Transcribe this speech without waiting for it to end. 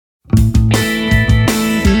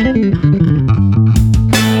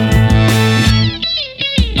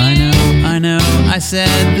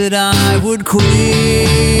that I would quit.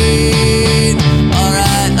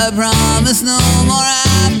 Alright, I promise no more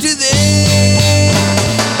after this.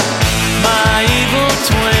 My evil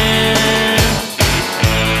twin,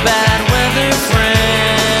 bad weather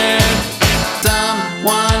friend.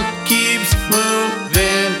 Someone keeps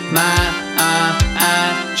moving my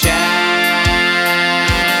chat.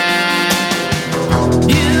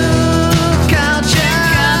 You culture,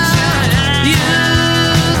 you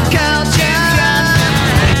culture.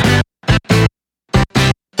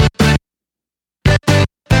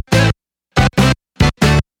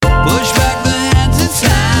 Push back the hands of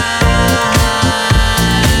time.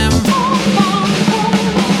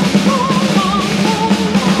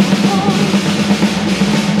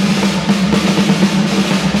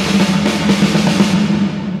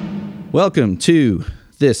 Welcome to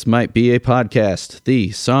This Might Be a Podcast,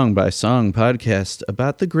 the song-by-song podcast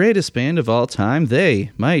about the greatest band of all time,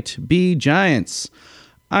 They Might Be Giants.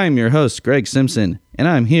 I'm your host, Greg Simpson, and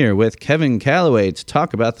I'm here with Kevin Calloway to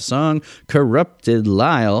talk about the song Corrupted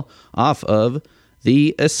Lyle off of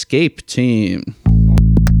The Escape Team.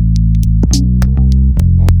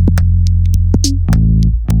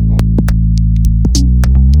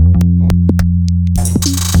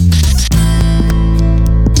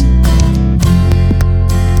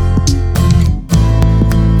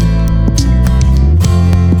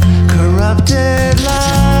 Corrupted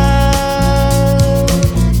life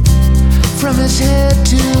from his head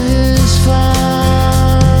to his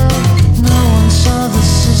farm. No one saw the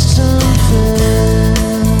system fail,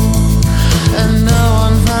 and no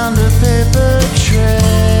one found a paper trail.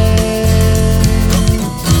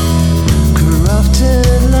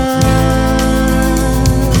 Corrupted life,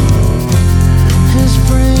 his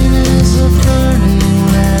brain is a burning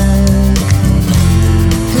wreck.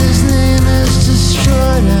 His name is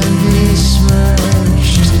destroyed and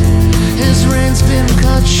besmirched. His reign's been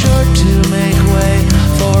cut short to make way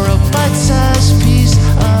for a bite-sized piece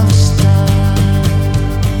of stuff.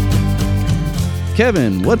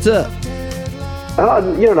 Kevin, what's up?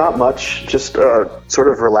 Not much. Just sort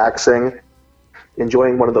of relaxing,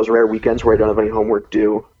 enjoying one of those rare weekends where I don't have any homework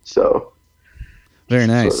due. So Very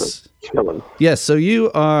sort nice. of chilling. Yes, so you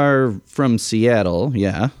are from Seattle,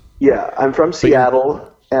 yeah. Yeah, I'm from Seattle,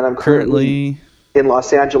 and I'm currently Currently, in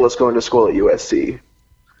Los Angeles going to school at USC.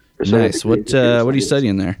 nice. What are you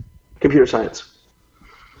studying there? Computer science.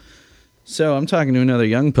 So I'm talking to another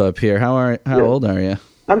young pup here. How old are you?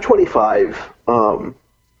 I'm 25.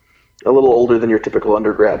 A little older than your typical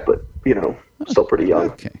undergrad, but still pretty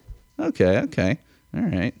young. Okay. All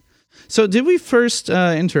right. So did we first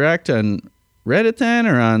interact on Reddit then,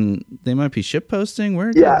 or on They Might Be Ship Posting?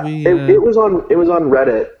 Where did Yeah, we? it was on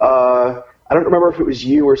Reddit. I don't remember if it was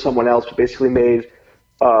you or someone else, but basically made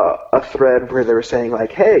a thread where they were saying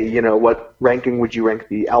like, hey, what ranking would you rank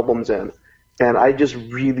the albums in? And I just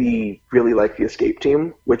really, really like the Escape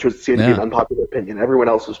Team, which seemed to be an unpopular opinion. Everyone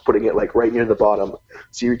else was putting it like right near the bottom.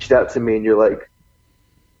 So you reached out to me and you're like,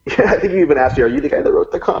 yeah, I think you even asked me, are you the guy that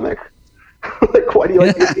wrote the comic? Like, why do you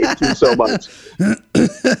like the Escape Team so much?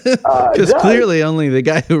 Because clearly only the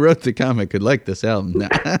guy who wrote the comic could like this album. Nah.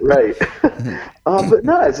 Right. But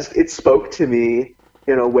no, it spoke to me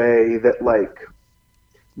in a way that like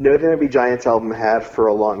No There Be Giants album had for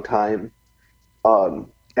a long time.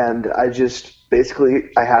 And I just I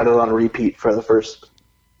had it on repeat for the first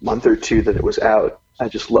month or two that it was out. I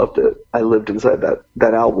just loved it. I lived inside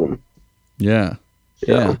that album. Yeah.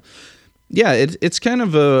 It's kind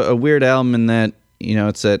of a weird album in that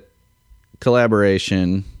it's that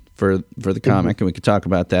collaboration for the comic, and we could talk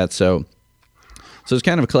about that. So it's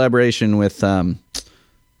kind of a collaboration with the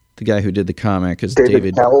guy who did the comic is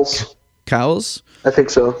David Cowles. Cowles? I think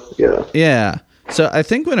so. Yeah. Yeah. So I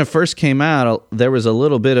think when it first came out, there was a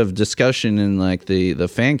little bit of discussion in like the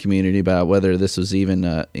fan community about whether this was even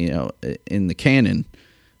in the canon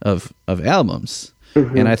of albums.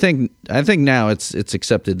 Mm-hmm. And I think now it's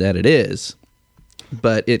accepted that it is,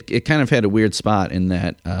 but it kind of had a weird spot in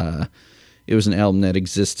that it was an album that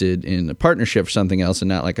existed in a partnership for something else and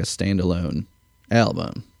not like a standalone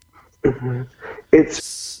album. Mm-hmm.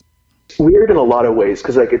 It's weird in a lot of ways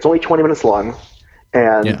because like it's only 20 minutes long,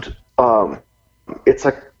 and it's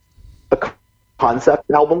like a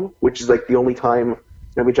concept album, which is like the only time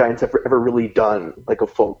Maybe Giants have ever really done like a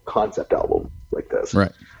full concept album like this.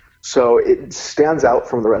 Right. So it stands out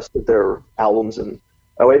from the rest of their albums in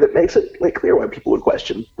a way that makes it like clear why people would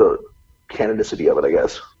question the canonicity of it, I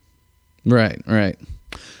guess. Right, right.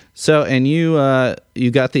 So, and you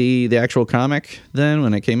got the actual comic then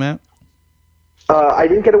when it came out? I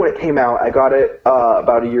didn't get it when it came out. I got it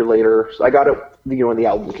about a year later. So I got it, when the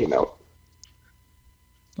album came out.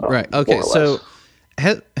 Right. Okay. So,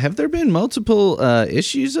 have there been multiple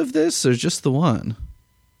issues of this, or just the one?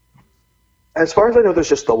 As far as I know, there's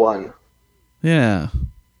just the one. Yeah.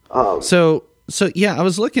 So yeah, I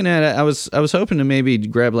was looking at it. I was hoping to maybe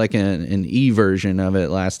grab like an E version of it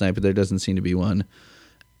last night, but there doesn't seem to be one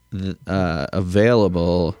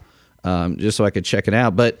available, just so I could check it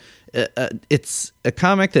out. But it's a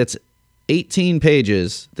comic that's 18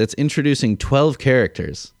 pages that's introducing 12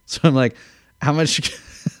 characters. So I'm like, how much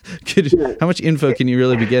info can you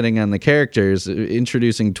really be getting on the characters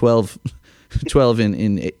introducing 12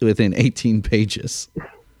 in within 18 pages?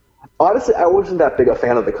 Honestly, I wasn't that big a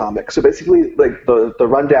fan of the comic. So basically, like the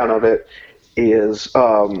rundown of it is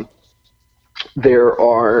there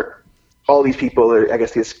are all these people. I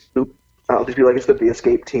guess the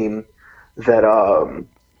escape team that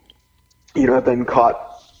have been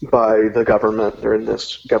caught by the government. They're in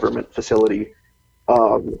this government facility,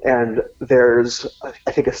 and there's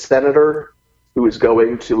I think a senator who is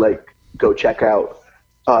going to go check out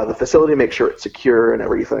the facility, make sure it's secure and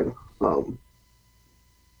everything.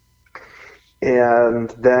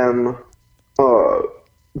 And then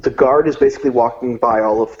the guard is basically walking by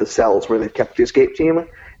all of the cells where they've kept the escape team,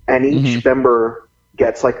 and each member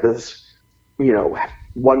gets like this,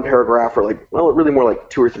 one paragraph or really more like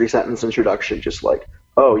 2 or 3 sentence introduction, just like,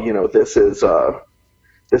 oh, this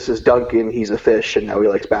is Duncan, he's a fish, and now he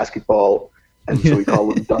likes basketball, and so we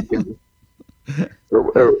call him Duncan.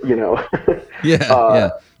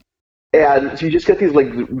 Yeah. And so you just get these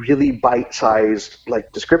really bite-sized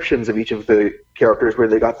descriptions of each of the characters, where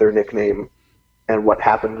they got their nickname and what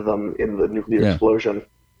happened to them in the nuclear explosion.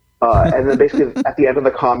 And then basically at the end of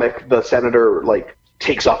the comic, the senator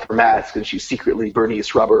takes off her mask and she's secretly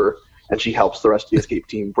Bernice Rubber, and she helps the rest of the escape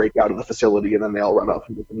team break out of the facility, and then they all run off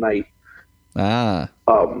into the night.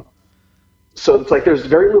 So it's there's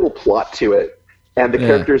very little plot to it, and the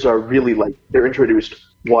characters are really they're introduced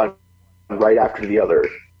one right after the other,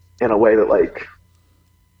 in a way that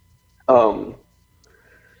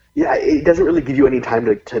it doesn't really give you any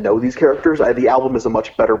time to know these characters. The album is a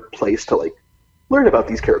much better place to learn about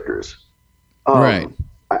these characters. Right.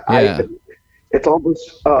 It's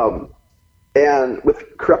almost and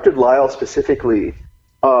with Corrupted Lyle specifically,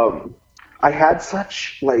 I had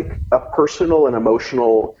such a personal and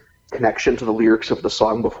emotional connection to the lyrics of the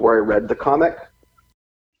song before I read the comic.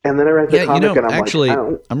 And then I read the comic, and I'm actually,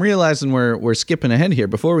 I'm realizing we're skipping ahead here.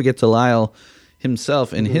 Before we get to Lyle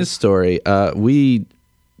himself and his story, we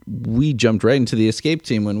jumped right into the escape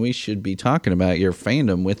team when we should be talking about your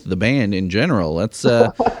fandom with the band in general. Let's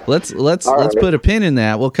put a pin in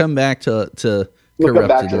that. We'll come back to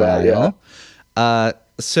Corrupted Lyle. Yeah.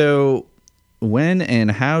 So when and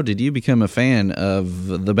how did you become a fan of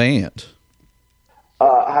the band?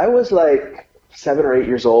 I was 7 or 8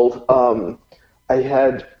 years old. I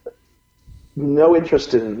had no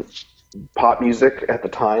interest in pop music at the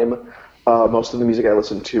time. Most of the music I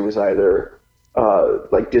listened to was either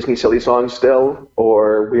Disney silly songs still,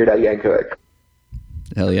 or Weird Al Yankovic.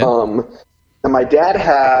 Hell yeah. And my dad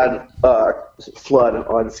had Flood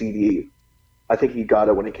on CD. I think he got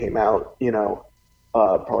it when it came out,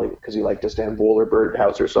 probably because he liked Istanbul or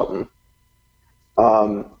Birdhouse or something.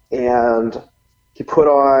 And he put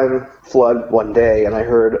on Flood one day, and I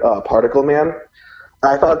heard Particle Man.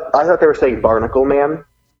 I thought they were saying Barnacle Man,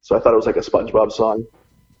 so I thought it was a SpongeBob song.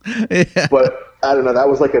 Yeah. But I don't know, that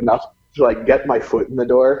was enough to get my foot in the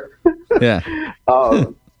door. Yeah.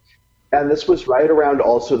 And this was right around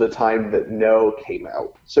also the time that No came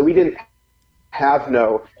out. So we didn't have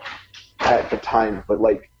No at the time, but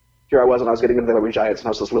here I was, and I was getting into the Rubber Giants, and I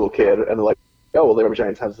was this little kid, and they're like, oh, well, the Rubber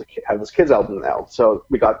Giants have this kids album now. So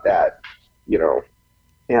we got that,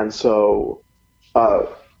 And so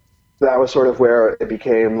that was sort of where it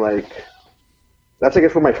became that's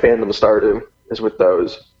where my fandom started, is with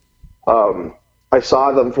those. I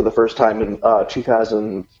saw them for the first time in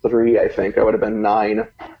 2003, I think. I would have been 9.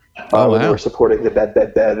 Wow. When they were supporting the Bed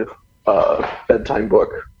bedtime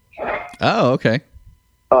book. Oh, okay.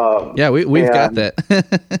 Yeah, we've got that.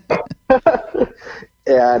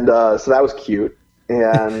 And so that was cute.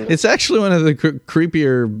 And it's actually one of the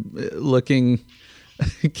creepier looking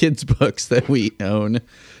kids books that we own.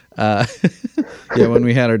 When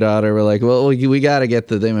we had our daughter, we're like, well, we got to get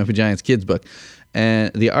the They Might Be Giants kids book.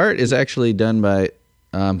 And the art is actually done by,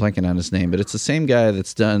 I'm blanking on his name, but it's the same guy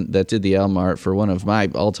that did the album art for one of my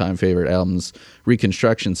all-time favorite albums,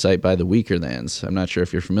 Reconstruction Site by the Weakerthans. I'm not sure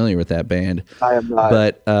if you're familiar with that band. I am not.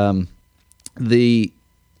 But the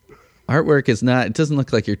artwork it doesn't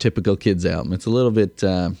look like your typical kids album. It's a little bit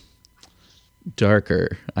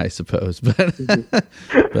darker, I suppose,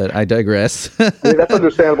 but I digress. That's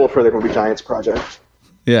understandable for the Movie Giants project.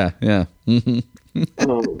 Yeah. Mm-hmm.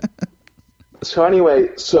 So anyway,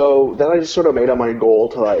 so then I just sort of made it my goal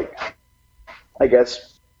to like, I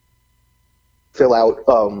guess, fill out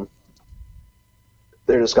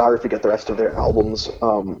their discography, get the rest of their albums.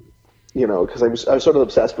 Because I was sort of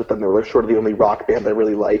obsessed with them. They were sort of the only rock band I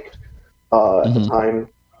really liked at the time.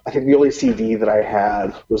 I think the only CD that I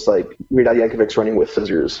had was like Weird Al Yankovic's Running with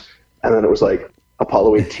Scissors, and then it was like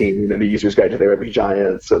Apollo 18 and A User's Guide to Their Every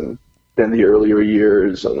Giants, and then the earlier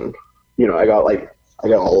years, and I got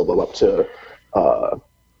all of them up to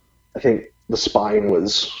I think The Spine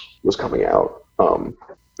was coming out.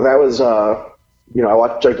 That was I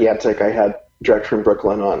watched Gigantic. I had Direct from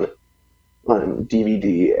Brooklyn on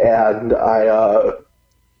DVD, and I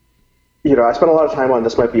spent a lot of time on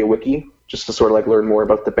This Might Be a Wiki just to sort of like learn more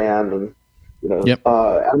about the band, and Yep.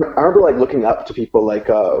 I remember like looking up to people like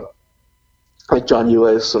John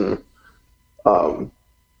Lewis and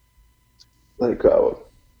like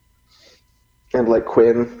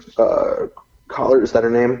Quinn Collar, is that her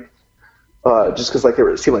name? Just because like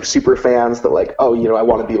they seemed like super fans that like, I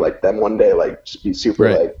want to be like them one day, like just be super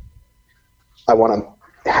like, I want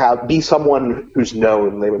to be someone who's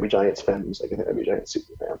known. They might be Giants fans, like they might be Giants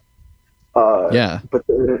super fan. But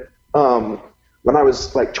then, when I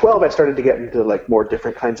was like 12, I started to get into like more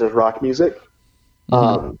different kinds of rock music.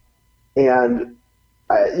 And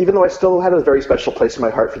even though I still had a very special place in my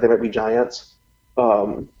heart for They Might Be Giants,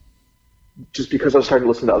 just because I was starting to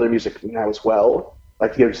listen to other music now as well,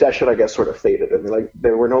 like the obsession, I guess, sort of faded, and like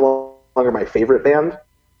they were no longer my favorite band.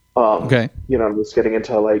 I was getting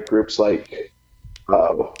into like groups like,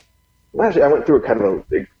 actually, I went through a kind of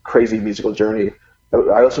a crazy musical journey.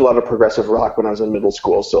 I listened to a lot of progressive rock when I was in middle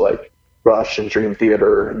school, so like Rush and Dream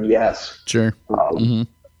Theater and Yes. Sure.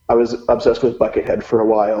 I was obsessed with Buckethead for a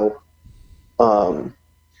while. And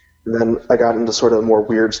then I got into sort of more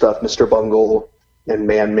weird stuff, Mr. Bungle and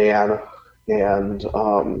Man Man, and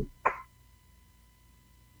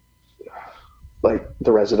like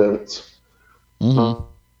The Residents. And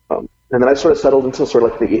then I sort of settled into sort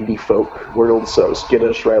of like the indie folk world, so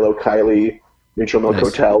Skittish, Rilo Kiley, Neutral Milk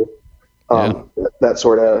Hotel, that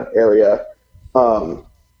sort of area. And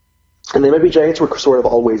They Might Be Giants were sort of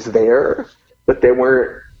always there, but they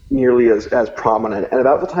weren't nearly as prominent. And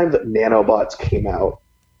about the time that Nanobots came out,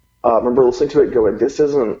 I remember listening to it going, this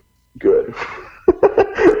isn't good.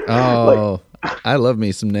 I love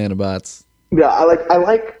me some Nanobots. Yeah, I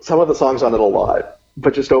like some of the songs on it a lot,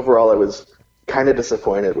 but just overall I was kind of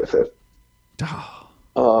disappointed with it.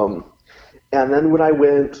 And then when I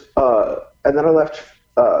went, and then I left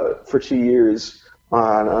for 2 years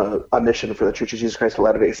on a mission for the Church of Jesus Christ of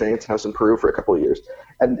Latter-day Saints. I was in Peru for a couple of years.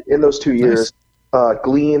 And in those 2 years,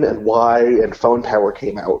 Glean and Y and Phone Tower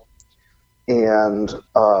came out. And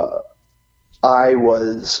I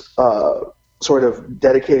was sort of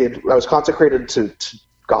dedicated, I was consecrated to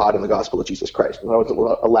God and the gospel of Jesus Christ. And I wasn't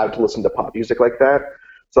allowed to listen to pop music like that.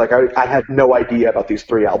 So like I had no idea about these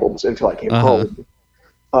 3 albums until I came home.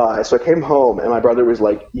 So I came home, and my brother was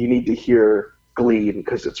like, you need to hear Glean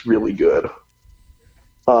because it's really good.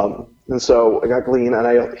 And so I got Glean,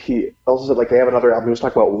 and he also said like they have another album. He was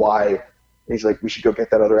talking about Why, and he's like, we should go get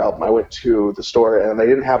that other album. I went to the store, and they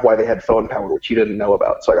didn't have Why. They had Phone Power, which he didn't know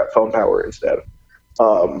about. So I got Phone Power instead.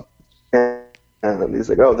 And then he's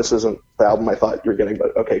like, oh, this isn't the album I thought you were getting,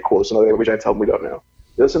 but okay, cool. It's another Giants album we don't know.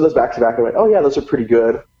 I listened to those back to back. I went, oh yeah, those are pretty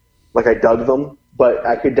good. Like I dug them, but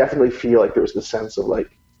I could definitely feel like there was this sense of like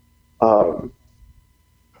I'm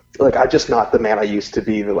just not the man I used to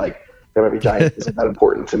be. That like There Might Be Giants isn't that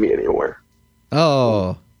important to me anymore.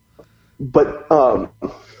 Oh, but that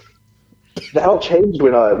all changed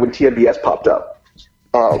when TNBS popped up.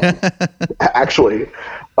 Actually,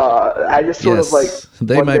 I just sort of like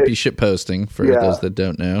they might be shitposting for those that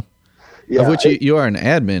don't know. Yeah, of which you are an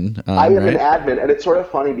admin. I am right? an admin, and it's sort of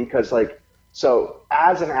funny because like. So,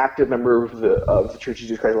 as an active member of the Church of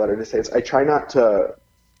Jesus Christ of Latter-day Saints, I try not to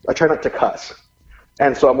cuss,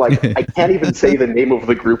 and so I'm like, I can't even say the name of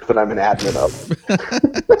the group that I'm an admin of.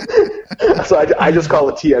 So I just call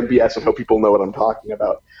it TMBS and hope people know what I'm talking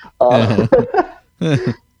about.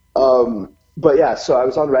 But yeah, so I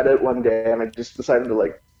was on Reddit one day, and I just decided to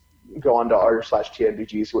like go on to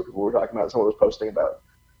r/TNBG, see what people were talking about. Someone was posting about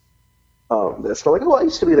this. So like, I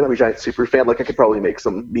used to be the Might Be Giants super fan. Like, I could probably make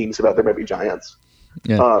some memes about There Might Be Giants.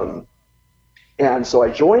 Yeah. And so I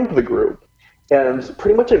joined the group, and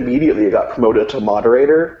pretty much immediately I got promoted to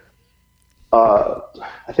moderator. I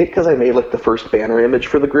think because I made like the first banner image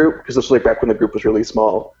for the group, because this was like back when the group was really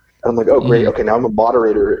small. And I'm like, oh great, okay, now I'm a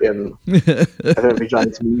moderator in the Might Be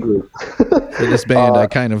Giants meme group. For this band, I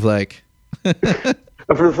kind of like.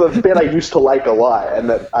 For the band I used to like a lot, and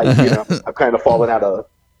that I've kind of fallen out of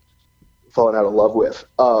fallen out of love with.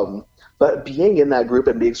 But being in that group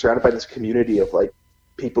and being surrounded by this community of like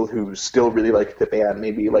people who still really like the band,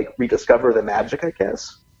 maybe like rediscover the magic, I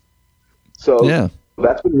guess. So Yeah.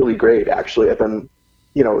 that's been really great. Actually, I've been,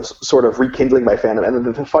 sort of rekindling my fandom. And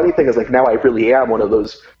then the funny thing is, like, now I really am one of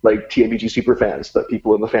those like TMBG super fans that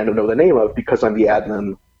people in the fandom know the name of because I'm the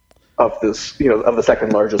admin of this, of the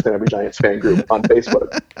second largest Family Giants fan group on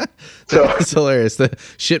Facebook. So It's hilarious. The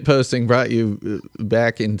shit posting brought you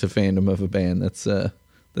back into fandom of a band. That's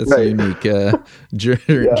Right. a unique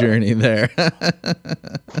journey there.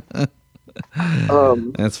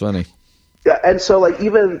 That's funny. yeah, and so like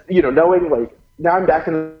even knowing like now I'm back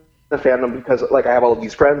in the fandom because like I have all of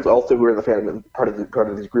these friends also who are in the fandom and part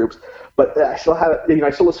of these groups, but I still have I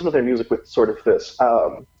still listen to their music with sort of this.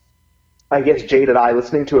 I guess Jade and I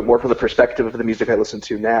listening to it more from the perspective of the music I listen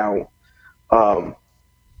to now.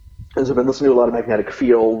 As I've been listening to a lot of Magnetic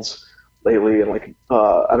Fields lately, and like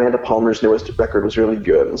Amanda Palmer's newest record was really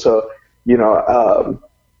good, and so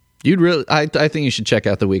You'd really, I think you should check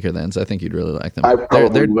out the Weaker Thans. I think you'd really like them. I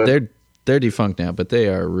probably would. They're defunct now, but they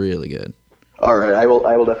are really good. All right, I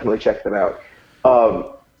will definitely check them out.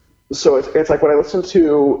 So it's like when I listen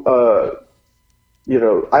to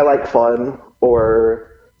I Like Fun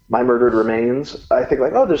or My Murdered Remains, I think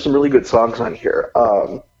like, oh, there's some really good songs on here.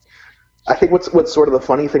 I think what's sort of the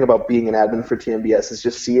funny thing about being an admin for TMBS is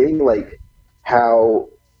just seeing like how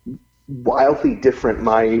wildly different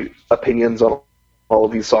my opinions on all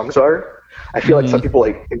of these songs are. I feel like some people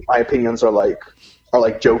like my opinions are like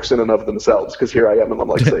jokes in and of themselves, because here I am and I'm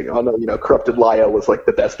like saying, oh no, Corrupted Laya was like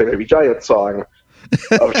the best Baby Giant song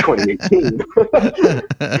of 2018.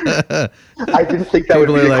 I didn't think that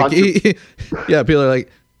People would be are like, yeah, people are like,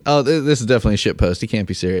 oh, this is definitely a shit post. He can't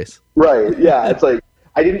be serious. Right, yeah, it's like,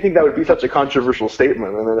 I didn't think that would be such a controversial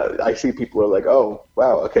statement, and then I see people are like, oh,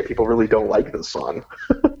 wow, okay, people really don't like this song.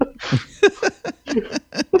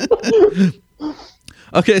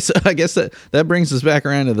 Okay, so I guess that brings us back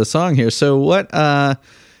around to the song here. So what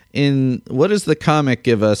does the comic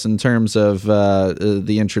give us in terms of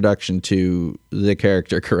the introduction to the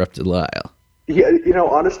character Corrupted Lyle? Yeah,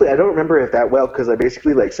 honestly, I don't remember it that well because I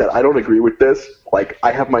basically like said I don't agree with this. Like,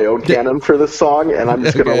 I have my own canon for this song, and I'm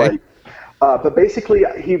just gonna Okay. But basically,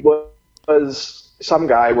 he was some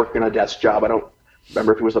guy working a desk job. I don't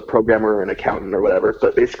remember if he was a programmer or an accountant or whatever.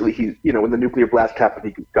 But basically, he, when the nuclear blast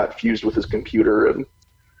happened, he got fused with his computer, and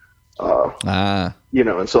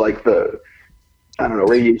and so like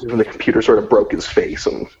radiation from the computer sort of broke his face,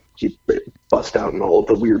 and he bust out in all of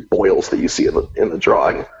the weird boils that you see in the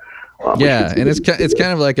drawing. Yeah, and it's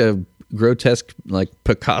kind of like a grotesque, like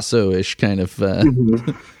Picasso-ish kind of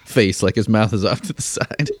face, like his mouth is off to the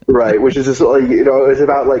side. Right, which is just like it's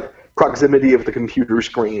about like proximity of the computer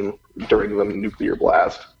screen during the nuclear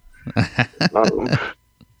blast. Like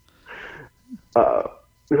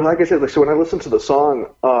I said, so when I listened to the song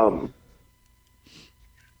for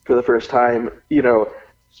the first time,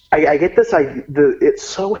 I get this it's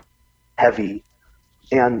so heavy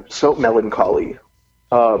and so melancholy.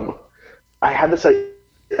 I had this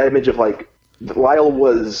image of like Lyle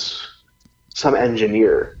was some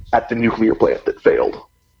engineer at the nuclear plant that failed,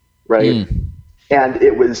 right? And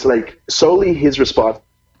it was like solely his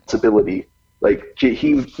responsibility. Like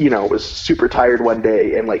he, was super tired one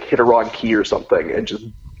day and like hit a wrong key or something and just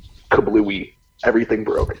kablooey, everything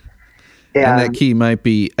broke. And that key might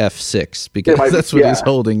be F6 because that's what he's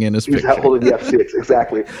holding in his picture. He's holding the F6,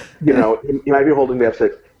 exactly. He might be holding the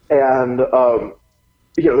F6. And,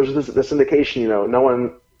 there's this indication, no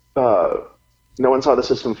one saw the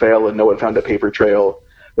system fail and no one found a paper trail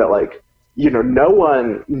that like, no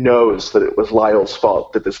one knows that it was Lyle's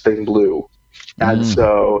fault that this thing blew. And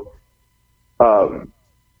so,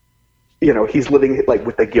 he's living like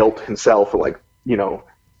with the guilt himself, like,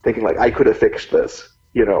 thinking like, I could have fixed this,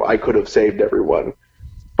 I could have saved everyone.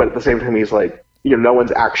 But at the same time, he's like, no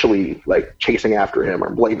one's actually like chasing after him or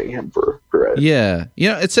blaming him for it. Yeah.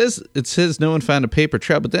 It says no one found a paper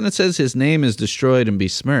trail, but then it says his name is destroyed and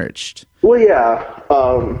besmirched. Well, yeah.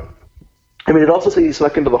 It also says he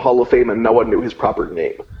snuck into the Hall of Fame and no one knew his proper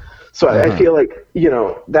name. So I feel like,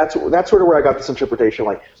 that's sort of where I got this interpretation.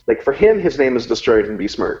 Like for him, his name is destroyed and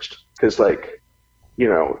besmirched because like,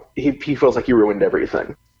 he feels like he ruined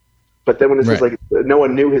everything. But then when it says like no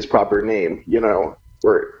one knew his proper name,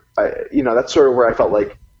 that's sort of where I felt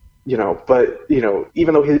like, but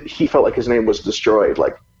even though he felt like his name was destroyed,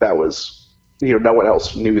 like that was, no one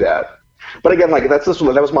else knew that. But again, like that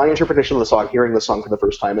was my interpretation of the song, hearing the song for the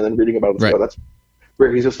first time and then reading about it. Right. That's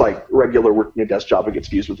where he's just like regular working a desk job and gets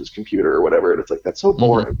fused with his computer or whatever, and it's like that's so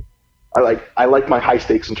boring. I like my high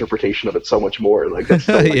stakes interpretation of it so much more. Like that's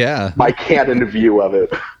so, like, my canon view of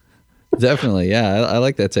it. Definitely, yeah. I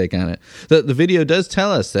like that take on it. The video does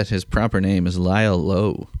tell us that his proper name is Lyle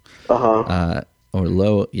Lowe. Or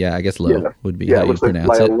Lowe. Yeah, I guess Lowe would be how you pronounce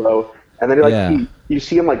like it. Lowe. And then you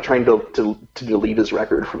see him like trying to delete his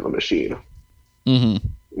record from the machine,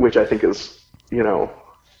 which I think is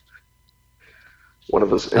one of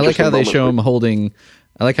those. I like how they show him holding.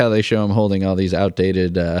 I like how they show him holding all these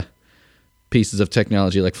outdated pieces of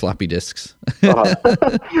technology like floppy disks.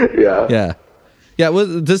 Yeah. Yeah.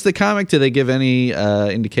 Well, does the comic? Do they give any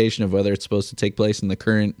indication of whether it's supposed to take place in the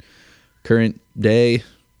current day?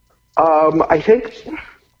 I think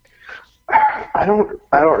I don't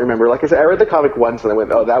remember. Like I said, I read the comic once and I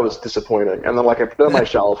went, "Oh, that was disappointing." And then like I put it on my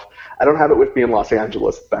shelf. I don't have it with me in Los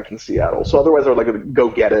Angeles, back in Seattle. So otherwise, I would like go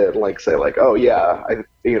get it and like say like, "Oh yeah,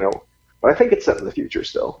 But I think it's set in the future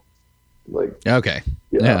still. Like okay,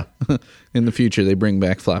 yeah. In the future, they bring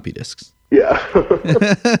back floppy disks. Yeah.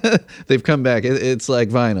 They've come back. It's like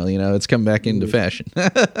vinyl, it's come back into fashion. Well,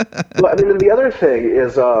 I mean, the other thing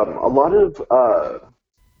is a lot of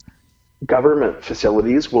government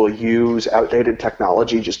facilities will use outdated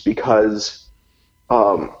technology just because,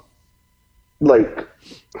 like,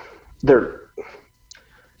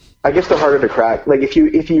 I guess they're harder to crack. Like, if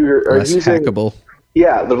you are less using hackable.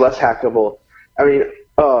 Yeah, they're less hackable. I mean,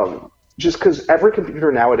 just because every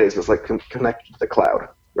computer nowadays is like connected to the cloud.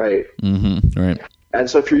 Right. Mm-hmm. Right. And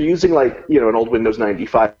so if you're using like an old Windows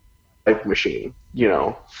 95 machine,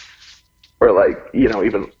 or like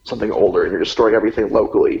even something older, and you're just storing everything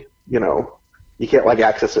locally, you can't like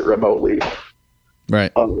access it remotely.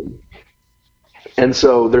 Right. And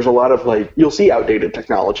so there's a lot of like you'll see outdated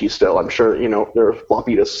technology still. I'm sure there are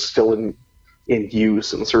floppy disks still in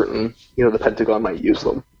use, and certain the Pentagon might use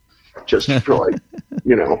them just for like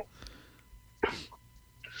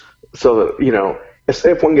so that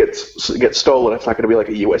if one gets stolen, it's not going to be like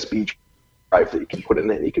a USB drive that you can put in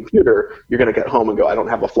any computer. You're going to get home and go, I don't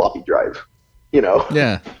have a floppy drive, Yeah.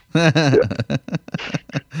 Yeah.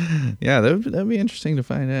 Yeah, that'd be interesting to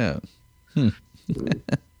find out.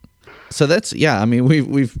 So that's I mean,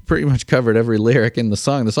 we've pretty much covered every lyric in the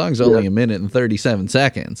song. The song's only a minute and 37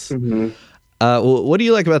 seconds. Mm-hmm. What do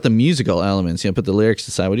you like about the musical elements? Put the lyrics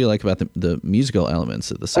aside. What do you like about the musical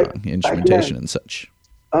elements of the song, instrumentation and such?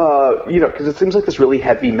 Because it seems like this really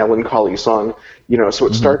heavy, melancholy song. So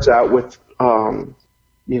it starts out with,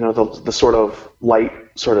 the sort of light,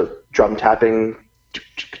 sort of drum tapping.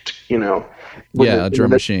 A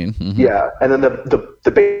drum machine. Mm-hmm. Yeah, and then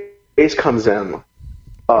the bass comes in,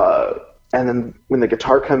 and then when the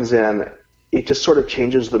guitar comes in, it just sort of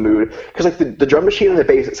changes the mood. Because like the drum machine and the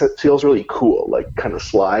bass, it feels really cool, like kind of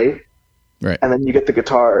sly. Right. And then you get the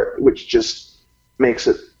guitar, which just makes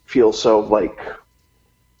it feel so like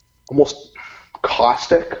almost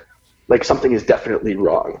caustic, like something is definitely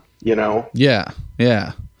wrong, Yeah.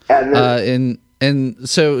 And then, and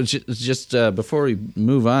so just before we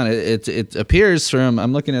move on, it appears from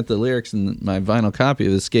I'm looking at the lyrics in my vinyl copy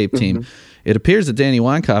of Escape Team. It appears that Danny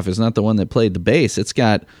Weinkauf is not the one that played the bass. It's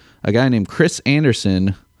got a guy named Chris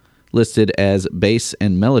Anderson listed as bass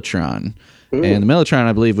and mellotron. And the mellotron,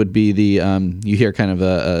 I believe, would be the you hear kind of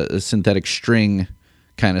a synthetic string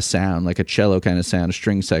kind of sound, like a cello kind of sound, a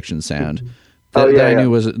string section sound. That I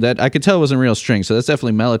knew that I could tell wasn't real string, so that's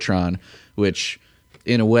definitely mellotron, which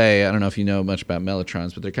in a way, I don't know if you know much about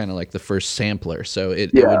mellotrons, but they're kind of like the first sampler. So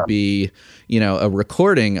it would be, a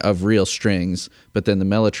recording of real strings, but then the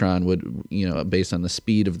mellotron would, based on the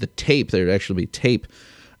speed of the tape, there would actually be tape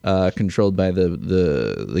controlled by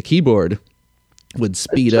the keyboard, would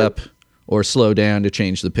speed up or slow down to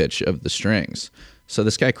change the pitch of the strings. So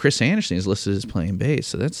this guy Chris Anderson is listed as playing bass.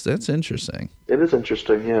 So that's interesting. It is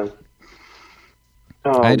interesting, yeah.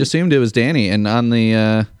 I had assumed it was Danny, and on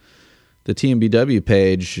the TMBW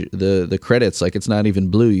page, the credits, like it's not even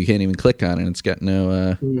blue. You can't even click on it. It's got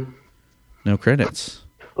no credits.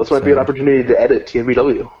 This might be an opportunity to edit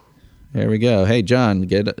TMBW. There we go. Hey John,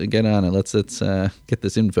 get on it. Let's get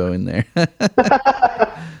this info in there.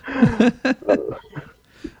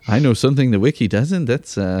 I know something the wiki doesn't.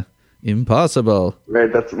 That's impossible.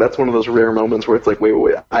 Right. That's one of those rare moments where it's like,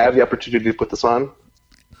 wait. I have the opportunity to put this on.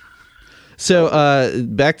 So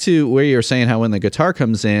back to where you were saying how when the guitar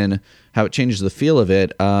comes in, how it changes the feel of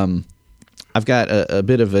it. I've got a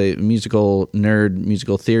bit of a musical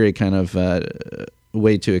theory kind of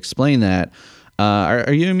way to explain that.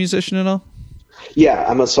 Are you a musician at all? Yeah,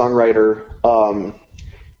 I'm a songwriter,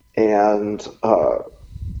 and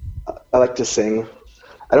I like to sing.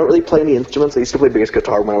 I don't really play any instruments. I used to play bass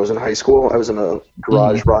guitar when I was in high school. I was in a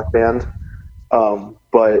garage rock band,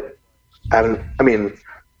 but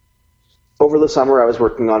over the summer I was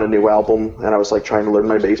working on a new album, and I was like trying to learn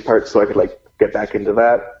my bass part so I could like get back into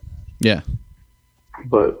that. Yeah.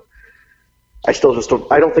 But I still just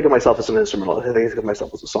don't. I don't think of myself as an instrumentalist. I think of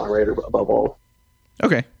myself as a songwriter above all.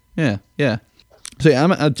 Okay. Yeah. Yeah. So yeah,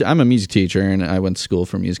 I'm a music teacher, and I went to school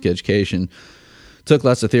for music education. Took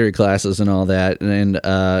lots of theory classes and all that, and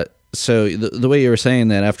so the way you were saying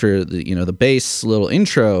that after the bass little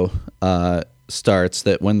intro starts,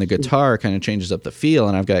 that when the guitar kind of changes up the feel,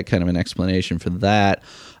 and I've got kind of an explanation for that.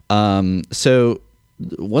 So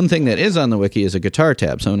one thing that is on the wiki is a guitar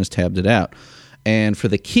tab. Someone has tabbed it out, and for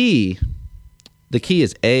the key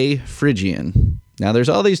is A Phrygian. Now, there's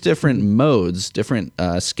all these different modes, different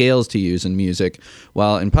scales to use in music,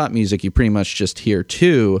 while in pop music, you pretty much just hear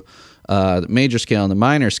two, the major scale and the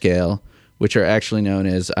minor scale, which are actually known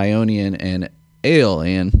as Ionian and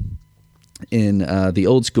Aeolian in the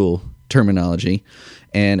old school terminology.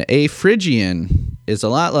 And A Phrygian is a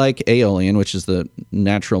lot like Aeolian, which is the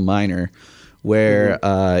natural minor, where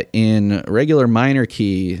in regular minor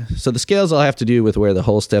key, so the scales all have to do with where the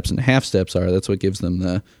whole steps and half steps are. That's what gives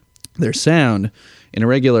them their sound. In a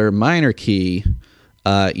regular minor key,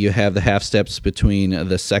 you have the half steps between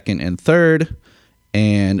the second and third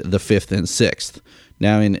and the fifth and sixth.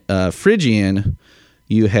 Now in Phrygian,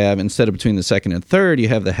 you have, instead of between the second and third, you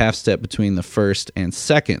have the half step between the first and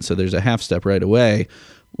second. So there's a half step right away,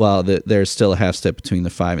 while there's still a half step between the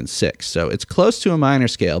 5 and 6. So it's close to a minor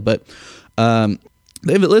scale, but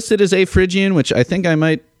they've listed as A Phrygian, which I think I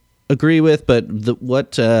might agree with, but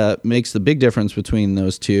what makes the big difference between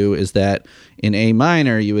those two is that in A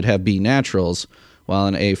minor you would have B naturals, while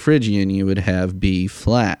in A Phrygian you would have B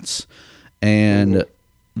flats. And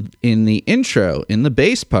in the intro, in the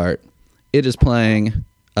bass part, it is playing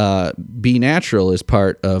B natural as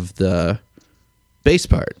part of the bass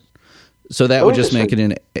part. So that would just make it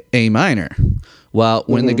an A minor. While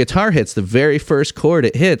when the guitar hits, the very first chord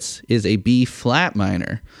it hits is a B flat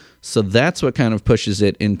minor. So that's what kind of pushes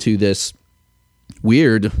it into this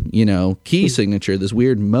weird, key signature, this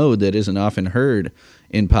weird mode that isn't often heard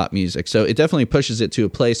in pop music. So it definitely pushes it to a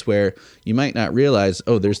place where you might not realize,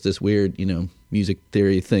 oh, there's this weird, music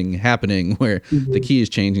theory thing happening where the key is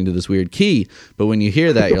changing to this weird key. But when you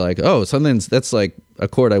hear that, you're like, oh, that's like a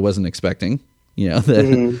chord I wasn't expecting,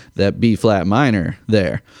 that B flat minor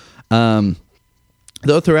there.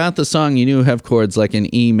 Though throughout the song, you do have chords like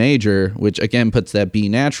an E major, which again puts that B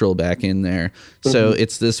natural back in there. So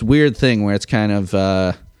it's this weird thing where it's kind of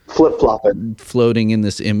flip-flopping, floating in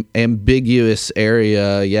this ambiguous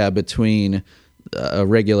area, between a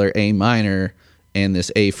regular A minor and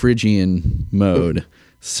this A Phrygian mode.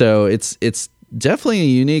 So it's definitely a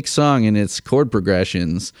unique song in its chord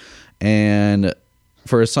progressions, and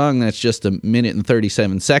for a song that's just 1 minute and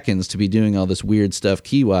 37 seconds to be doing all this weird stuff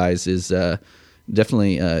key-wise is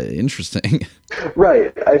definitely interesting.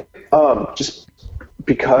 Right. I just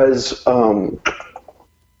because I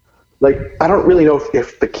don't really know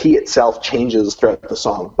if the key itself changes throughout the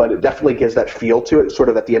song, but it definitely gives that feel to it. Sort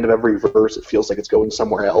of at the end of every verse, it feels like it's going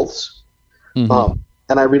somewhere else. And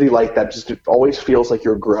I really like that. Just it always feels like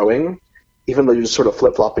you're growing, even though you're just sort of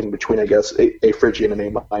flip-flopping between, I guess, A Phrygian and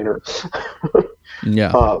A minor.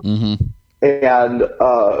 Yeah. And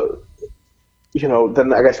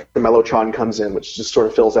then I guess the mellotron comes in, which just sort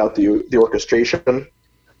of fills out the orchestration.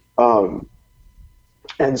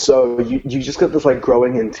 And so you just get this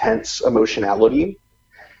growing intense emotionality.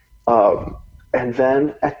 And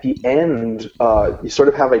then at the end, you sort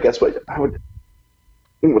of have, I guess, what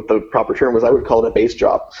the proper term was, I would call it a bass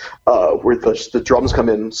drop, where the drums come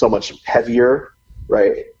in so much heavier,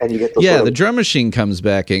 right? And you get the drum machine comes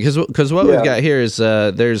back in, because what we've got here is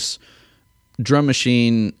there's drum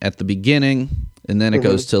machine at the beginning, and then it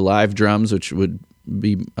goes to live drums, which would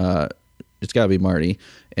be it's got to be Marty,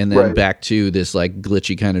 and then back to this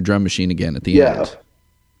glitchy kind of drum machine again at the end.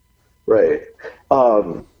 Right.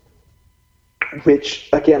 Which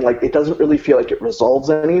again, it doesn't really feel like it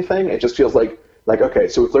resolves anything. It just feels like okay,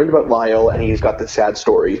 so we've learned about Lyle, and he's got this sad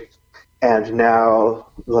story, and now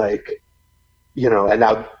and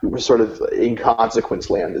now we're sort of in consequence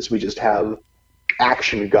land, as we just have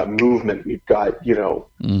action, we've got movement, we've got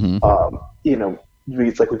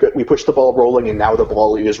it's like we push the ball rolling, and now the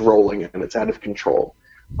ball is rolling and it's out of control.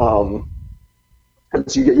 And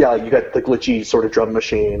so you got the glitchy sort of drum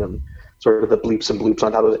machine and sort of the bleeps and bloops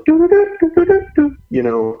on top of it.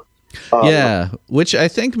 Which I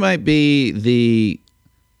think might be the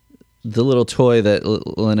little toy that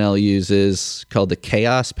Linnell uses called the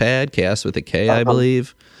Chaos Pad, Chaos with a K, I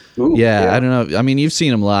believe. Ooh, I don't know. I mean, you've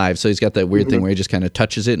seen him live, so he's got that weird thing where he just kind of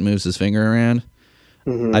touches it and moves his finger around.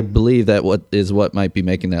 I believe that what might be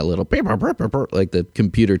making that little like the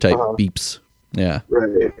computer type beeps. Yeah.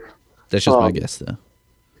 Right. That's just my guess, though.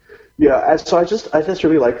 Yeah, and so I just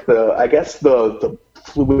really like the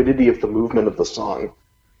fluidity of the movement of the song.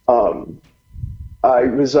 Um, I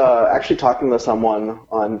was actually talking to someone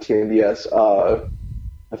on TNDS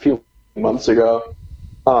a few months ago.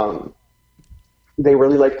 Um, they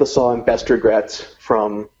really like the song "Best Regrets"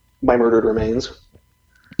 from My Murdered Remains,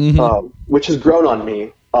 which has grown on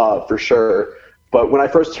me for sure. But when I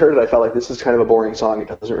first heard it, I felt like this is kind of a boring song. It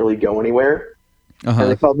doesn't really go anywhere.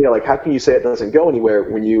 And they told me, like, how can you say it doesn't go anywhere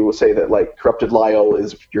when you say that, like, Corrupted Lyle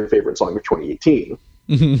is your favorite song of 2018?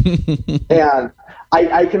 And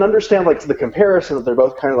I can understand, like, the comparison that they're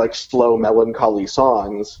both kind of like slow, melancholy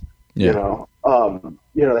songs. Yeah.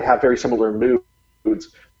 They have very similar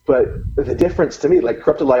moods. But the difference to me, like,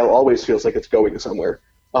 Corrupted Lyle always feels like it's going somewhere.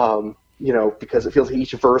 Because it feels like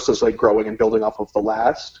each verse is, like, growing and building off of the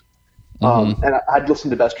last. And I'd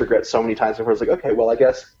listened to Best Regrets so many times before I was like, okay, well, I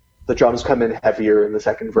guess the drums come in heavier in the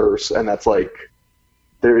second verse, and that's like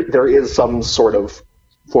there is some sort of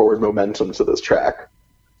forward momentum to this track.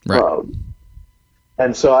 Right.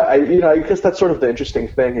 And so I guess that's sort of the interesting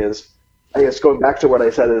thing is, I guess going back to what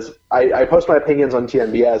I said is I post my opinions on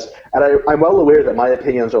TNBS, and I'm well aware that my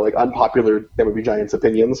opinions are like unpopular There Would Be Giants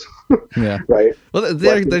opinions. Yeah. Right. Well,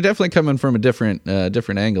 they're definitely coming from a different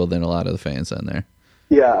angle than a lot of the fans on there.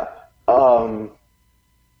 Yeah. But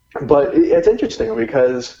it's interesting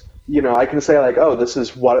because, I can say like, oh, this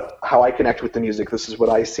is how I connect with the music. This is what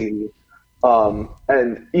I see.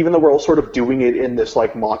 And even though we're all sort of doing it in this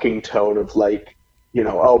like mocking tone of like,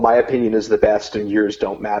 oh, my opinion is the best and yours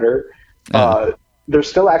don't matter.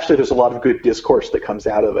 There's a lot of good discourse that comes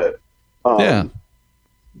out of it. Yeah.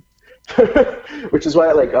 Which is why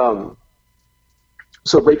I like,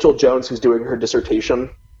 so Rachel Jones, who's doing her dissertation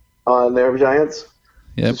on There Were Giants.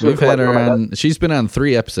 Yep, we've had her on. She's been on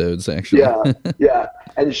 3 episodes, actually. Yeah,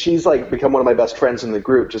 and she's like become one of my best friends in the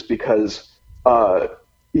group just because,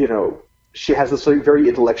 she has this like, very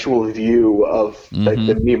intellectual view of like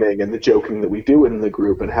the memeing and the joking that we do in the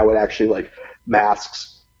group and how it actually like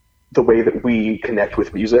masks the way that we connect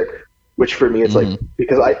with music. Which for me, it's like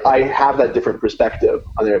because I have that different perspective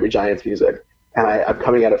on the There Were Giants music, and I'm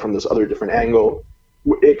coming at it from this other different angle.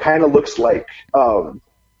 It kind of looks like.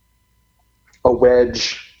 A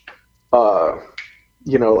wedge, like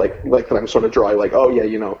that I'm sort of drawing, like, oh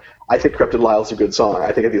yeah, I think Corrupted Lyle's a good song.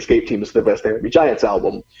 I think The Escape Team is the best There Would Be Giants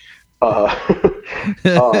album.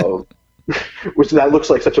 Which that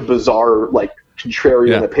looks like such a bizarre, like,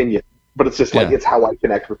 contrarian opinion, but it's just like, it's how I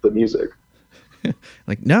connect with the music.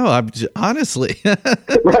 Like, no, honestly.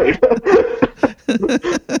 Right.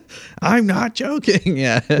 I'm not joking.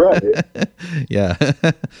 Yeah. Right. Yeah.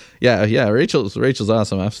 Rachel's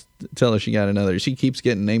awesome. I tell her she keeps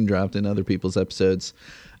getting name dropped in other people's episodes.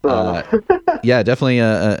 Yeah, definitely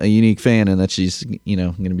a unique fan, and that she's,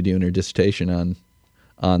 going to be doing her dissertation on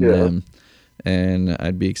them. And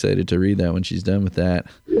I'd be excited to read that when she's done with that.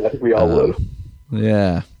 Yeah, we all would.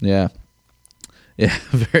 Yeah.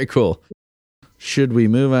 Very cool. Should we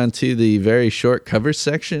move on to the very short cover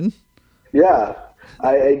section? Yeah,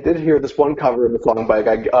 I did hear this one cover of the song by a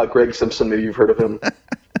guy, Greg Simpson. Maybe you've heard of him.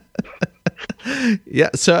 Yeah,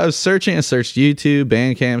 so I was searching. I searched YouTube,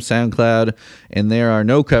 Bandcamp, SoundCloud, and there are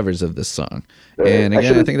no covers of this song. And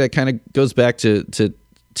again, I think that kind of goes back to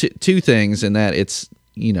two things, in that it's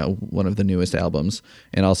one of the newest albums,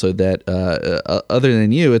 and also that other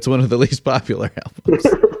than you, it's one of the least popular albums.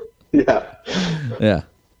 Yeah.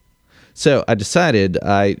 So I decided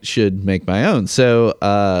I should make my own.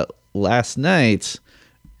 So last night,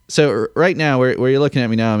 so right now where you're looking at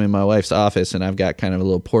me now, I'm in my wife's office, and I've got kind of a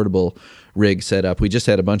little portable rig set up. We just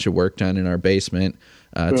had a bunch of work done in our basement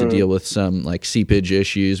to deal with some like seepage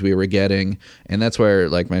issues we were getting, and that's where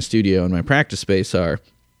like my studio and my practice space are.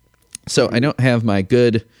 So I don't have my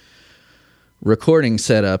good recording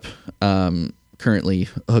setup currently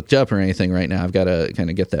hooked up or anything right now. I've got to kind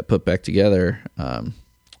of get that put back together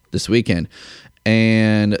this weekend.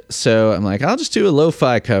 And so I'm like, I'll just do a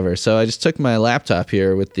lo-fi cover. So I just took my laptop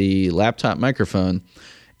here with the laptop microphone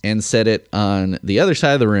and set it on the other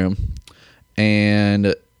side of the room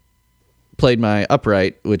and played my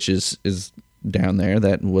upright, which is down there.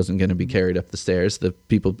 That wasn't going to be carried up the stairs. The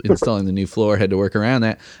people installing the new floor had to work around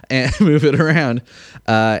that and move it around.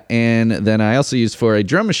 And then I also used, for a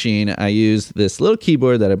drum machine, I used this little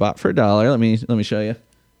keyboard that I bought for $1. Let me show you.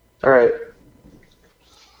 All right.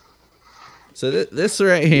 So this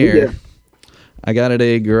right here, I got at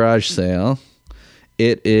a garage sale.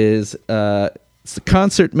 It is it's the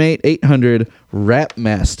Concert Mate 800 Rap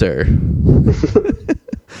Master.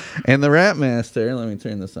 And the Rap Master, let me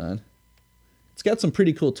turn this on. It's got some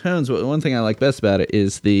pretty cool tones, but one thing I like best about it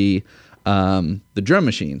is the drum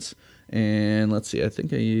machines. And let's see, I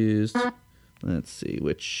think I used, let's see,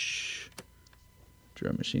 which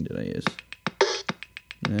drum machine did I use?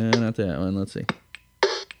 No, not that one. Let's see.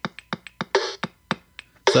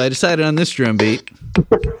 So I decided on this drum beat.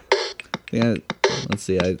 Yeah, let's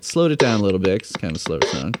see, I slowed it down a little bit. It's kind of a slower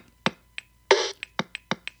song.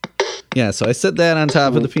 Yeah, so I set that on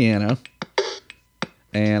top of the piano.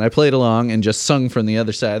 And I played along and just sung from the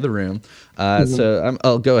other side of the room. So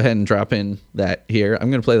I'll go ahead and drop in that here.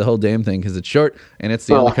 I'm going to play the whole damn thing because it's short and it's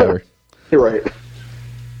the only cover. You're right.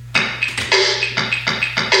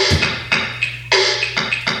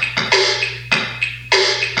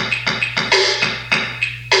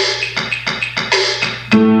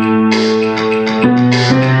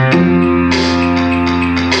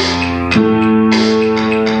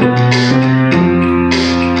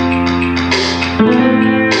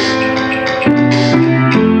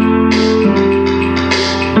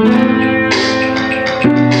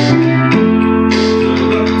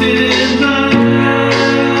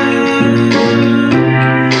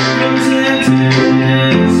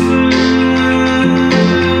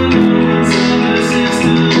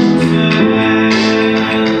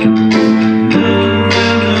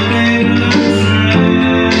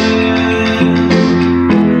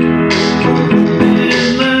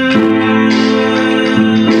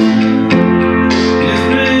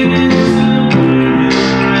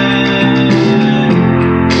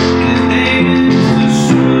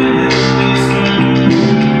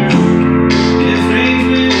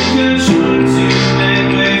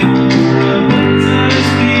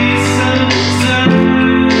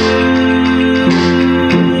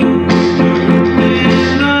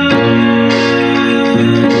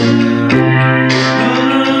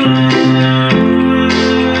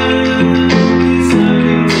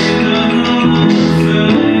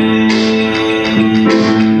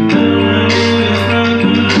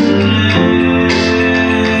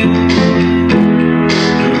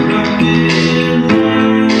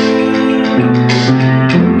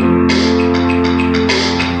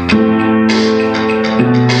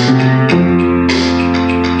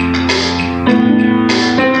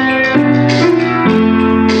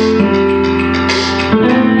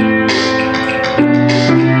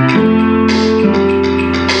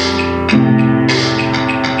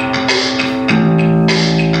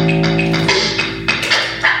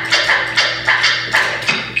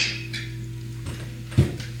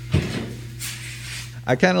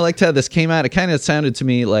 I kind of liked how this came out. It kind of sounded to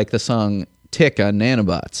me like the song Tick on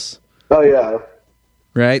Nanobots. Oh, yeah.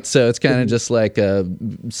 Right? So it's kind of just like a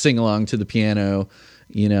sing-along to the piano,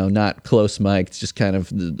 you know, not close mic'd, just kind of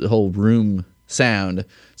the whole room sound.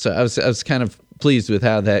 So I was kind of pleased with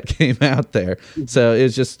how that came out there. So it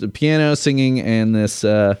was just the piano singing and this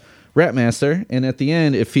Ratmaster. And at the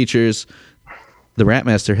end, it features the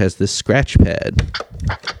Ratmaster has this scratch pad.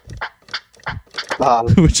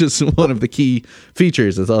 Which is one of the key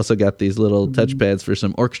features. It's also got these little touchpads for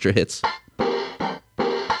some orchestra hits.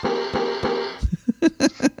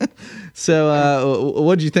 So,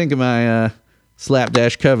 what did you think of my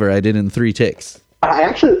slapdash cover I did in 3 takes? I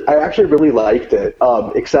actually really liked it.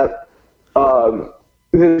 Except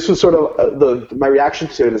this was sort of my reaction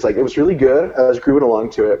to it is like it was really good. I was grooving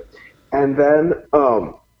along to it, and then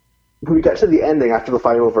when we got to the ending after the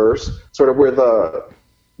final verse, sort of where the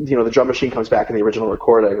drum machine comes back in the original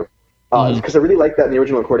recording, because I really like that in the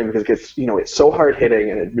original recording because it's so hard hitting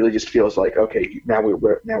and it really just feels like, okay, now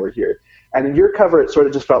we're here. And in your cover, it sort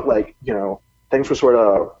of just felt like things were sort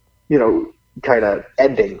of kind of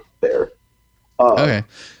ending there. Okay.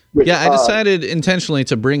 I decided intentionally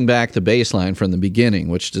to bring back the bass line from the beginning,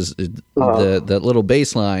 which is that little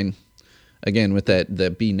bass line again with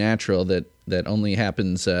that B natural that only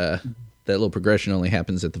happens. That little progression only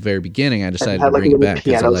happens at the very beginning. I decided to bring it back.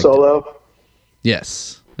 Piano solo.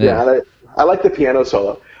 Yes. Yeah, I like the piano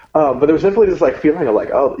solo. But there was definitely this feeling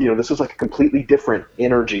of this is like a completely different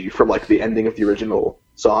energy from the ending of the original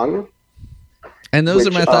song. And those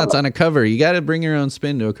are my thoughts on a cover. You got to bring your own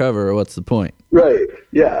spin to a cover, or what's the point? Right.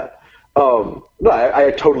 Yeah. No,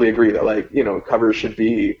 I totally agree that covers should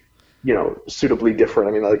be suitably different.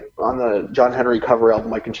 I mean, on the John Henry cover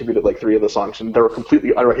album, I contributed 3 of the songs, and they were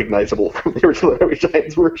completely unrecognizable from the original Heavy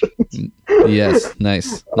Giants versions. Yes,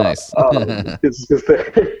 nice. Yeah.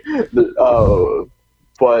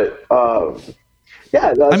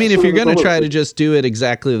 I mean, if you're going to try to just do it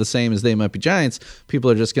exactly the same as They Might Be Giants, people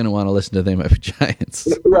are just going to want to listen to They Might Be Giants.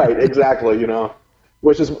 Right, exactly,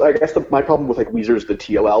 Which is, I guess, my problem with Weezer's The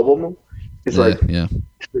Teal album is I've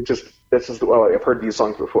heard these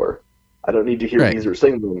songs before. I don't need to hear Weezer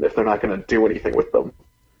sing them if they're not going to do anything with them.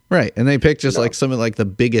 Right, and they picked just some of the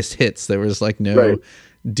biggest hits. There was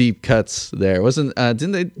deep cuts there. Wasn't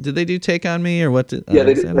did they do Take on Me or what did Yeah,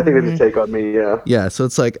 they did, I think they did Take on Me, yeah. Yeah, so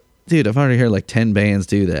it's like, dude, I've already heard like 10 bands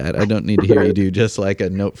do that. I don't need to hear you do just like a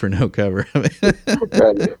note for note cover of it.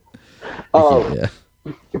 Right. Yeah.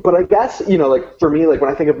 But I guess, you know, like for me, like when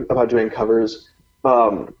I think about doing covers,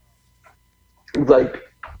 like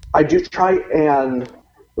I do try and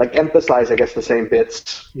like emphasize, I guess, the same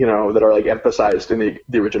bits, you know, that are like emphasized in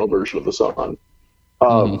the original version of the song.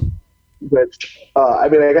 Which, I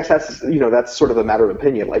mean, I guess that's, you know, that's sort of a matter of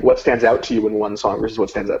opinion. Like what stands out to you in one song versus what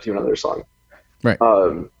stands out to you in another song. Right.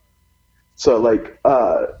 So like,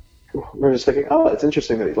 we're just thinking, oh, it's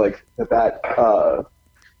interesting that like that,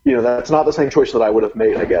 you know, that's not the same choice that I would have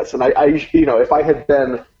made, I guess. And I, you know, if I had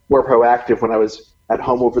been more proactive when I was at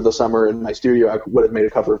home over the summer in my studio, I would have made a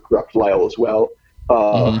cover of Corrupt Lyle as well.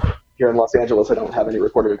 Here in Los Angeles, I don't have any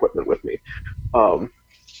recording equipment with me. But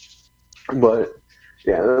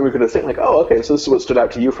yeah, then we could have said like, oh, okay, so this is what stood out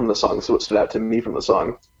to you from the song, this is what stood out to me from the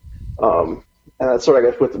song. And that's sort of, I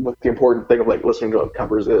guess, what the important thing of like listening to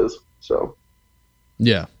covers is. So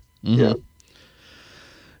yeah. Yeah.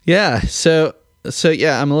 Yeah. So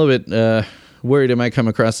yeah, I'm a little bit worried I might come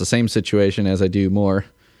across the same situation as I do more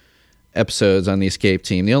episodes on the Escape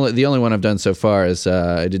Team. The only one I've done so far is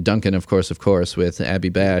I did Duncan, of course, with Abby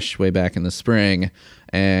Bash way back in the spring,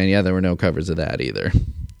 and yeah, there were no covers of that either.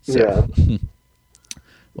 So, yeah.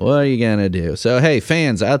 what are you gonna do? So hey,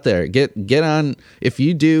 fans out there, get on. If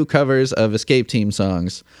you do covers of Escape Team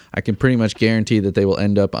songs, I can pretty much guarantee that they will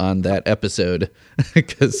end up on that episode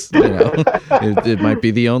because you know it might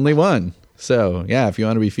be the only one. So yeah, if you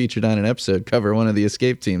want to be featured on an episode, cover one of the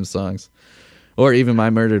Escape Team songs. Or even My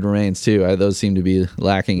Murdered Remains, too. Those seem to be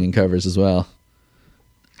lacking in covers as well.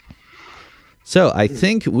 So I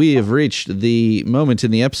think we have reached the moment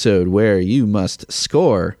in the episode where you must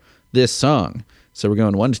score this song. So we're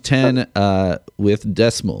going 1 to 10 with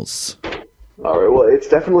decimals. All right, well, it's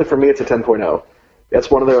definitely, for me, it's a 10.0. It's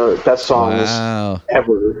one of the best songs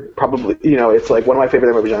ever. Probably, you know, it's like one of my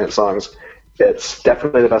favorite Maybe Giant songs. It's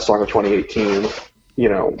definitely the best song of 2018. You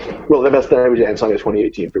know, well, the best Maybe Giant song of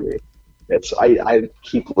 2018 for me. I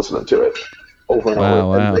keep listening to it over and over.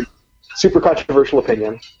 Wow. And, like, super controversial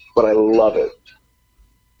opinion, but I love it.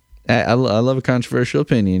 I love a controversial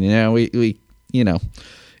opinion. You know, we you know,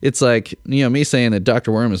 it's like, you know, me saying that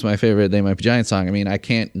Dr. Worm is my favorite They Might Be Giant song. I mean, I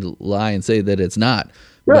can't lie and say that it's not.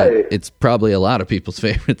 Right. But it's probably a lot of people's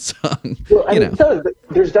favorite song. Well, I you mean, know,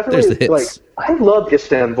 there's definitely, the hits. like, I love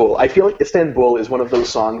Istanbul. I feel like Istanbul is one of those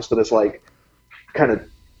songs that is, like, kind of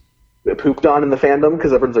pooped on in the fandom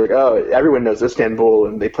because everyone's like, oh, everyone knows Istanbul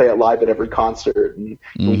and they play it live at every concert, and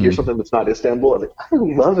when you hear something that's not Istanbul, I'm like, I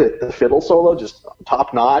love it. The fiddle solo just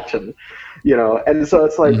top notch, and you know, and so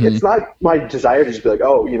it's like it's not my desire to just be like,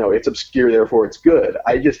 oh, you know, it's obscure therefore it's good.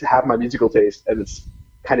 I just have my musical taste, and it's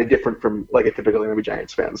kind of different from like a typical Maybe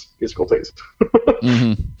Giants fan's musical taste.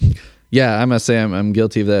 Yeah, I must say I'm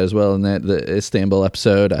guilty of that as well. In that the Istanbul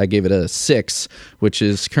episode, I gave it a 6, which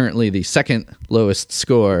is currently the second lowest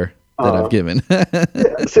score that I've given.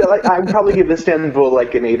 So like, I would probably give Istanbul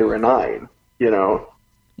like an 8 or a 9, you know?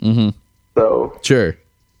 So. Sure.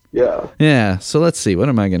 Yeah. Yeah, so let's see. What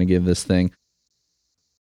am I going to give this thing?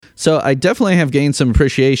 So I definitely have gained some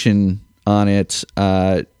appreciation on it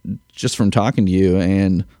just from talking to you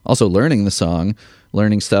and also learning the song,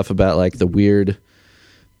 learning stuff about like the weird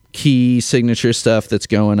key signature stuff that's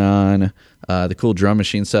going on, the cool drum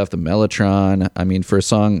machine stuff, the Mellotron. I mean, for a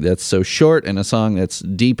song that's so short and a song that's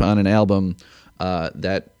deep on an album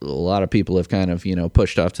that a lot of people have kind of, you know,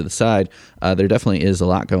 pushed off to the side, there definitely is a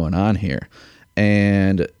lot going on here.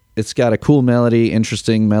 And it's got a cool melody,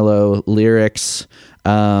 interesting, mellow lyrics.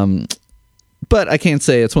 But I can't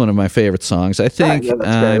say it's one of my favorite songs. I think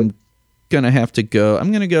I'm going to have to go...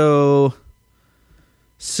 I'm going to go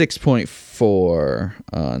 6.4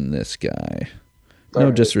 on this guy. No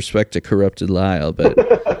disrespect to Corrupted Lyle, but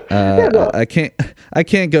I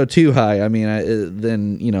can't go too high. I mean,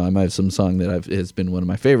 then you know I might have some song that has been one of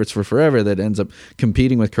my favorites for forever that ends up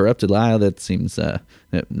competing with Corrupted Lyle. That seems it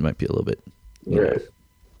might be a little bit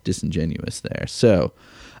disingenuous there. So,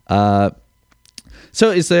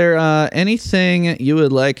 is there anything you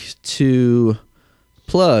would like to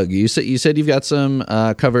plug? You said you've got some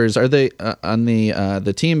covers. Are they on the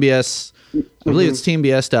TMBS? I believe it's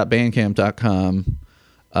tmbs.bandcamp.com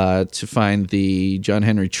to find the John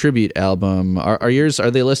Henry tribute album. Are yours? Are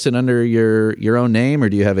they listed under your own name, or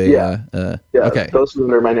do you have a? Yeah. Okay. Those are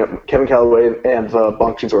under my name, Kevin Calloway and the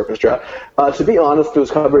Bonk Orchestra. To be honest,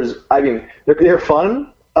 those covers, I mean, they're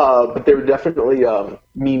fun, but they're definitely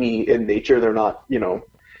memey in nature. They're not, you know.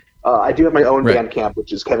 I do have my own Bandcamp,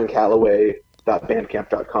 which is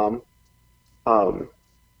kevincalloway.bandcamp.com.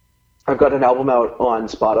 I've got an album out on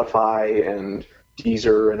Spotify and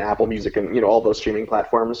Deezer and Apple Music and all those streaming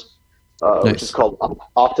platforms, Nice. which is called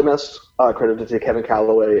Optimist, credited to Kevin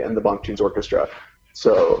Calloway and the Bonk Tunes Orchestra.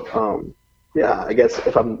 So yeah, I guess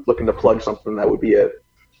if I'm looking to plug something, that would be it.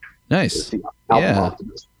 Nice. It's the album Yeah.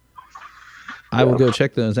 Optimist. I will go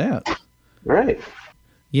check those out. All right.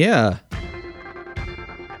 Yeah.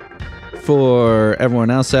 For everyone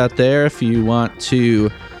else out there, if you want to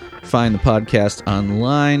find the podcast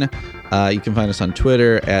online, you can find us on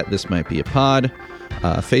Twitter at This Might Be a Pod,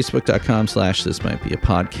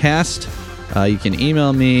 Facebook.com/ThisMightBeAPodcast. You can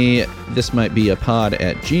email me,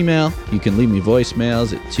 thismightbeapod@gmail. You can leave me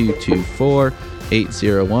voicemails at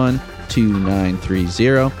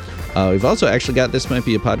 224-801-2930. We've also actually got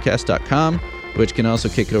thismightbeapodcast.com, which can also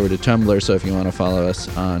kick over to Tumblr. So if you want to follow us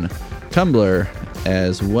on Tumblr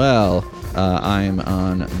as well, I'm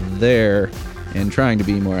on there and trying to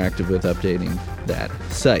be more active with updating that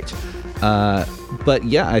site. But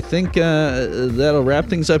yeah, I think that'll wrap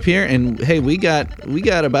things up here. And hey, we got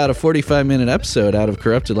about a 45-minute episode out of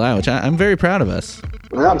Corrupted Lie, which I'm very proud of us.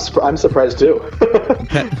 Yeah, I'm surprised too.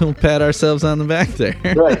 We'll pat ourselves on the back there.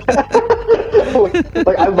 Right.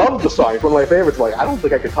 like I love the song. It's one of my favorites. Like I don't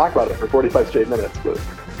think I could talk about it for 45 straight minutes. But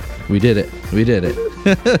We did it.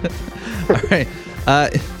 All right.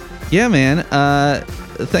 Yeah, man.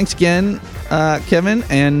 Thanks again, Kevin.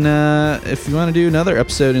 And if you want to do another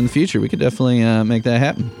episode in the future, we could definitely make that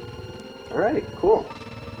happen. all right, cool.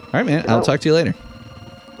 All right, man. I'll talk to you later.